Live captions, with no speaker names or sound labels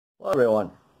Hello everyone,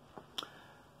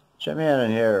 Jim Hannon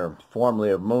here,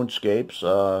 formerly of Moonscape's,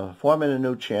 forming a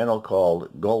new channel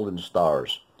called Golden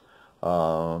Stars.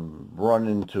 Run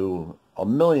into a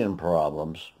million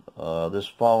problems. This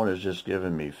phone is just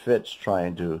giving me fits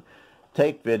trying to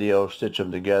take videos, stitch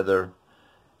them together,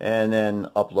 and then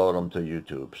upload them to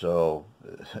YouTube. So,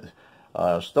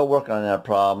 still working on that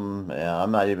problem, and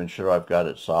I'm not even sure I've got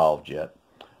it solved yet.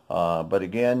 But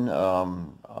again,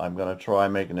 I'm going to try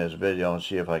making this video and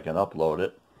see if I can upload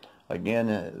it. Again,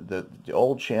 the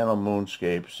old channel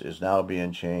Moonscapes is now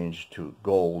being changed to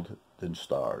Golden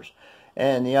Stars.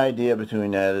 And the idea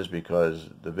between that is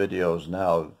because the videos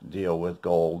now deal with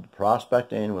gold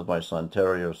prospecting with my son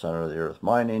Terry of Center of the Earth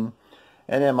Mining,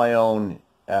 and then my own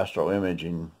astro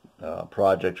imaging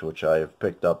projects, which I have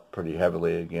picked up pretty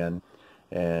heavily again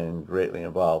and greatly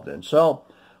involved in. So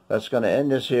that's going to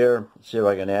end this here. See if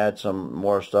I can add some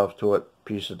more stuff to it,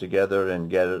 piece it together, and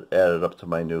get it added up to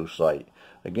my new site.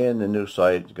 Again, the new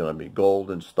site is going to be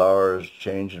Golden Stars,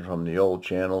 changing from the old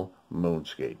channel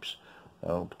Moonscapes.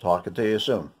 I'll talk to you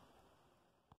soon.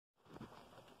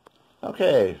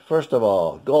 Okay, first of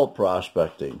all, gold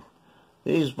prospecting.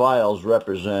 These vials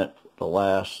represent the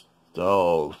last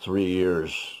 3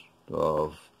 years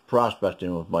of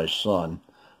prospecting with my son.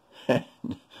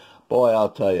 Boy,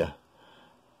 I'll tell you,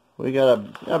 we gotta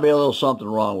be a little something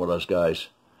wrong with us guys.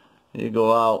 You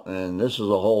go out, and this is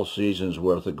a whole season's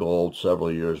worth of gold several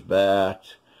years back.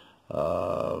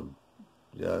 Yeah,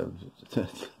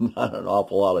 not an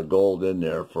awful lot of gold in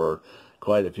there for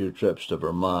quite a few trips to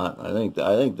Vermont. I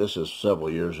think this is several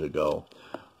years ago.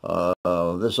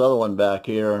 This other one back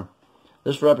here,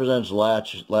 this represents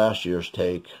last year's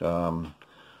take.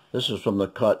 This is from the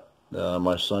cut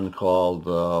my son called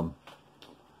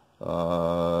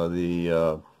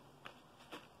the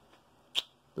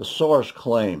source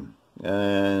claim,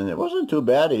 and it wasn't too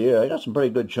bad a year. I got some pretty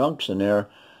good chunks in there,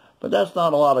 but that's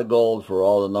not a lot of gold for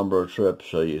all the number of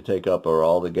trips you take up, or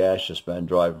all the gas you spend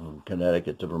driving from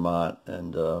Connecticut to Vermont,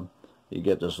 and you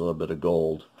get this little bit of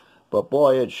gold. But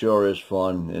boy, it sure is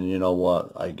fun, and you know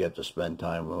what? I get to spend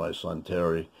time with my son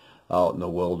Terry out in the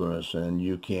wilderness, and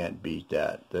you can't beat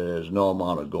that. There's no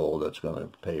amount of gold that's going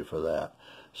to pay for that.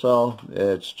 So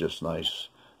it's just nice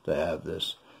to have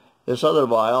this. This other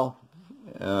vial,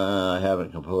 I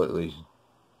haven't completely.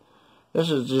 This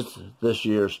is just this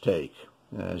year's take.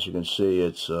 As you can see,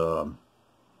 it's I'm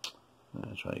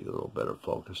trying to get a little better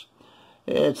focus.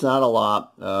 It's not a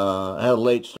lot. I had a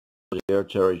late start here.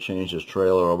 Terry changed his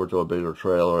trailer over to a bigger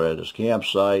trailer at his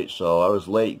campsite, so I was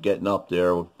late getting up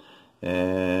there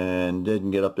and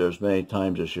didn't get up there as many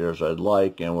times this year as I'd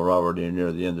like, and we're already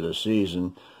near the end of the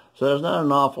season. So there's not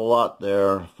an awful lot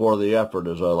there for the effort,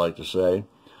 as I like to say.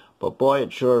 But boy,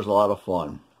 it sure is a lot of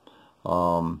fun.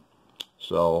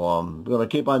 So I'm going to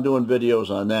keep on doing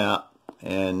videos on that.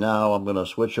 And now I'm going to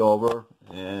switch over,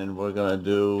 and we're going to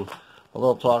do a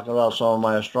little talking about some of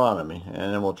my astronomy.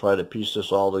 And then we'll try to piece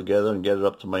this all together and get it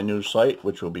up to my new site,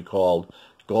 which will be called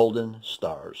Golden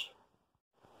Stars.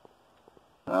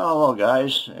 Hello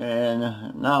guys,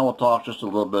 and now we'll talk just a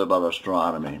little bit about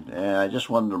astronomy. And I just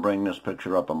wanted to bring this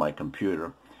picture up on my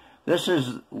computer. This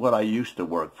is what I used to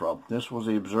work from. This was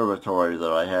the observatory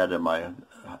that I had at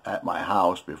my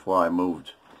house before I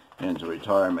moved into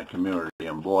retirement community,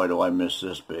 and boy do I miss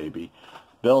this baby.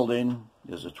 Building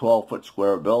is a 12-foot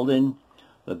square building.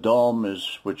 The dome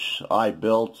is, which I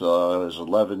built, is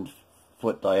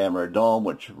 11-foot diameter dome,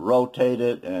 which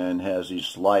rotated and has these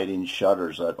sliding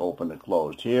shutters that open and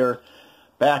closed. Here,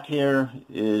 back here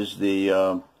is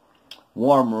the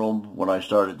warm room when I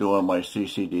started doing my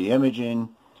CCD imaging.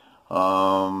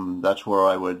 That's where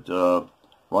I would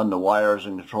run the wires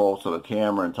and controls to the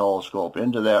camera and telescope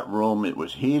into that room. It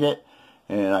was heated,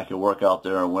 and I could work out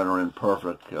there in winter in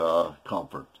perfect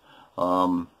comfort.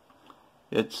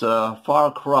 It's a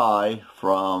far cry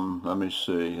from, let me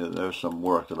see, there's some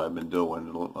work that I've been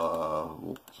doing,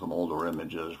 some older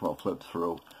images we'll flip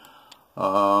through.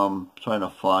 Trying to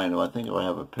find them. I think I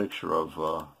have a picture of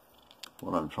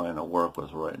what I'm trying to work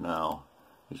with right now.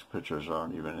 These pictures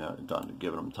aren't even done,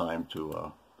 giving them time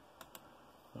to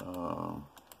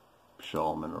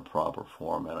show them in a proper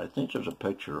format. I think there's a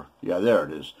picture. Yeah, there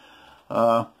it is.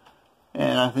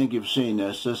 And I think you've seen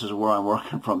this. This is where I'm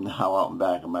working from now, out and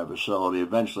back in my facility.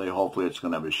 Eventually, hopefully, it's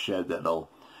going to have a shed that'll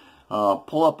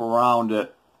pull up around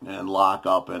it and lock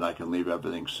up, and I can leave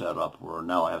everything set up. Where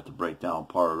now I have to break down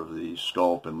part of the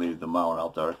scope and leave the mount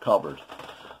out there covered.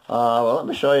 Well, let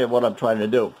me show you what I'm trying to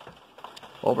do.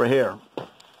 Over here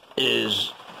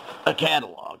is a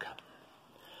catalog.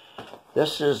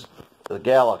 This is the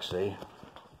Galaxy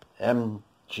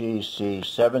MGC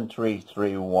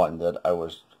 7331 that I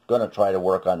was going to try to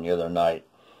work on the other night,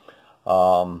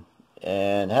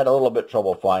 and had a little bit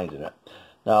trouble finding it.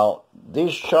 Now,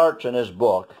 these charts in this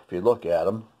book, if you look at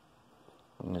them,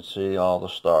 you can see all the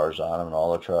stars on them and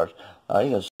all the charts. Now, you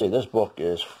can see this book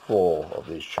is full of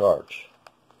these charts.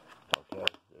 Okay,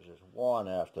 there's just one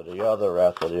after the other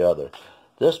after the other.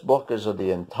 This book is of the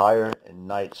entire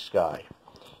night sky.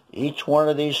 Each one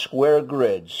of these square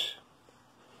grids,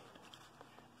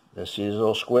 you see these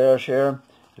little squares here?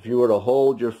 If you were to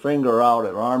hold your finger out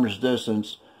at arm's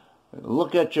distance,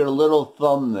 look at your little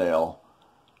thumbnail.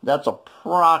 That's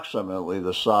approximately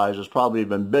the size, it's probably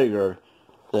even bigger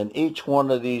than each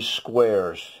one of these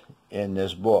squares in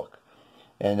this book.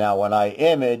 And now when I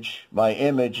image, my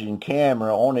imaging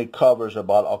camera only covers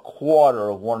about a quarter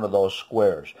of one of those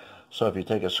squares. So if you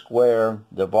take a square,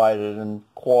 divide it in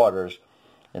quarters,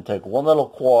 and take one little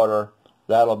quarter,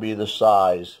 that'll be the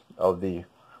size of the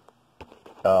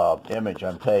image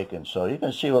I'm taking. So you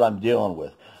can see what I'm dealing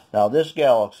with. Now this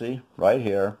galaxy right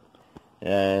here,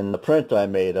 and the print I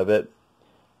made of it,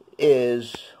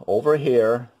 is over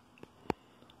here.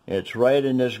 It's right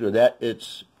in this,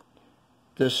 it's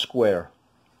this square.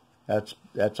 That's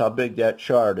how big that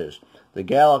chart is. The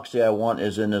galaxy I want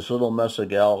is in this little mess of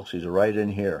galaxies right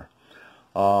in here.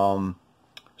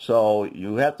 So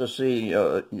you have to see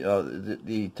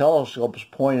the telescope's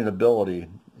pointing ability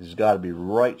has got to be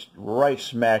right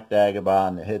smack dab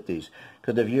on to hit these.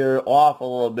 Because if you're off a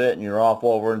little bit and you're off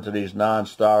over into these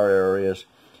non-star areas,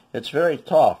 it's very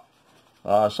tough.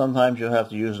 Sometimes you'll have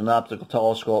to use an optical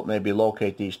telescope, maybe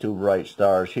locate these two bright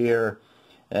stars here,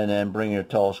 and then bring your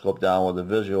telescope down with a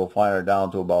visual finder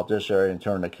down to about this area and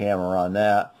turn the camera on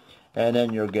that, and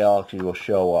then your galaxy will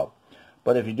show up.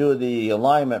 But if you do the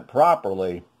alignment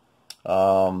properly,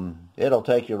 it'll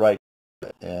take you right to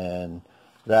it, and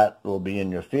that will be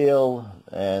in your field,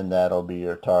 and that'll be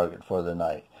your target for the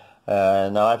night.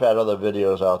 And now I've had other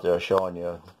videos out there showing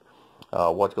you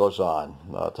what goes on,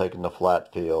 taking the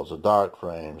flat fields, the dark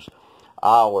frames,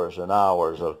 hours and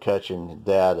hours of catching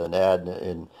that and adding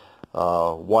in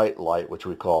white light, which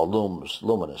we call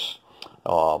luminous,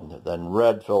 then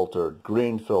red filtered,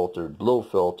 green filtered, blue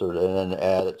filtered, and then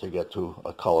add it to get to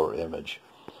a color image.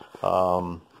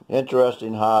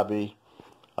 Interesting hobby,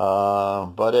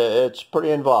 but it's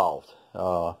pretty involved.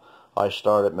 I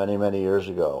started many years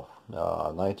ago,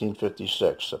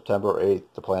 1956, September 8th,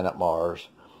 the planet Mars,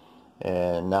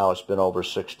 and now it's been over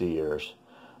 60 years.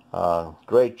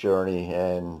 Great journey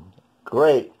and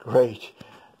great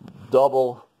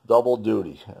double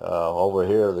duty. Over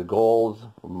here, the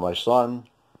gold, my son,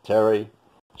 Terry,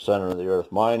 Center of the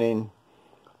Earth Mining.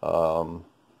 Not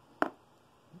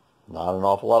an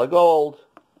awful lot of gold,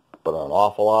 but an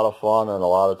awful lot of fun and a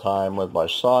lot of time with my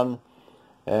son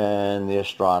and the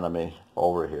astronomy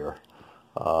over here.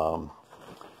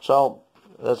 So,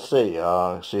 let's see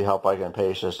how I can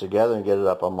paste this together and get it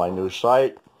up on my new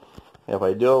site. If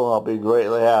I do, I'll be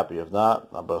greatly happy. If not,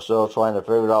 I'm still trying to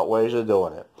figure out ways of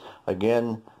doing it.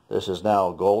 Again, this is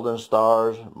now Golden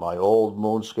Stars, my old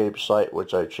Moonscape site,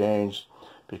 which I changed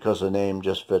because the name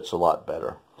just fits a lot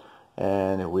better.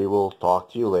 And we will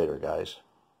talk to you later, guys.